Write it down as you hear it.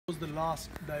was the last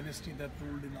dynasty that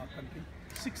ruled in our country,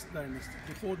 sixth dynasty.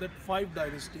 Before that, five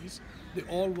dynasties, they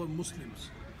all were Muslims.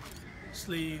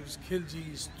 Slaves,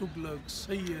 Khiljis, Tughlaqs,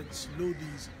 Sayyids,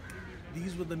 Lodis.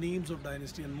 These were the names of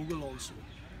dynasty, and Mughal also.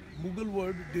 Mughal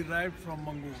word derived from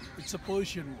Mongol. It's a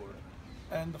Persian word.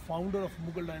 And the founder of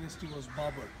Mughal dynasty was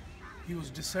Babur. He was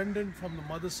descendant from the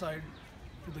mother side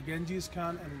to the Genghis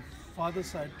Khan and father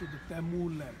side to the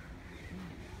Tamil land.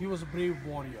 He was a brave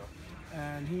warrior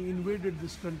and he invaded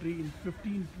this country in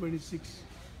 1526.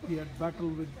 He had battle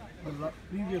with the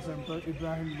previous emperor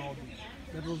Ibrahim Lodi.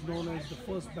 That was known as the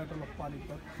first battle of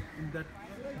Panipat. In that,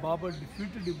 Babur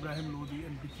defeated Ibrahim Lodi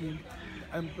and became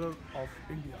the emperor of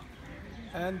India.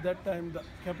 And that time the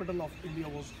capital of India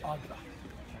was Agra,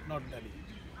 not Delhi,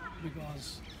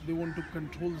 because they want to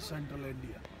control the central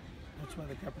India. That's why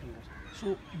the capital was.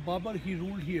 So Babur, he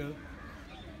ruled here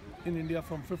in India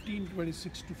from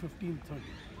 1526 to 1530.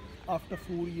 After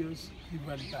 4 years, he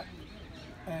went back.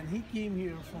 And he came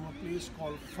here from a place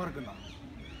called Fargana.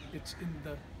 It's in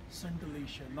the Central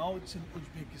Asia. Now it's in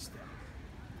Uzbekistan.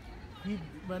 He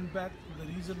went back, the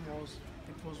reason was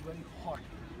it was very hot.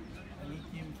 And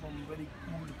he came from very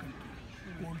cold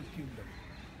country, cold kingdom.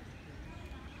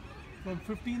 From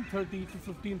 1530 to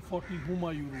 1540,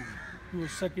 Humayun ruled. He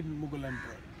was second Mughal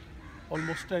emperor,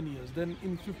 almost 10 years. Then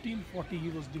in 1540, he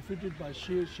was defeated by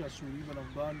Sher Shah Suri, one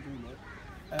Afghan ruler,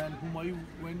 and Humayun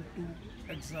went to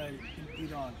exile in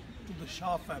Iran to the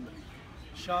Shah family.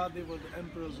 Shah, they were the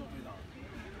emperors of Iran.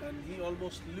 And he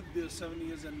almost lived there 7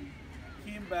 years and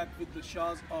came back with the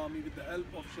Shah's army, with the help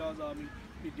of Shah's army.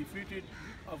 He defeated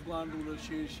Afghan ruler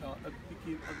Sher Shah,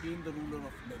 became again the ruler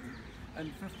of Delhi.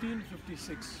 And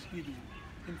 1556 he ruled.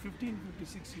 In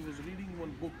 1556 he was reading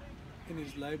one book in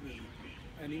his library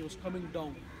and he was coming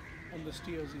down on the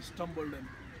stairs. He stumbled and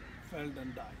fell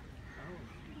and died.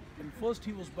 And first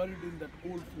he was buried in that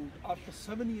old fort. After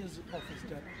 7 years of his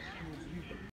death,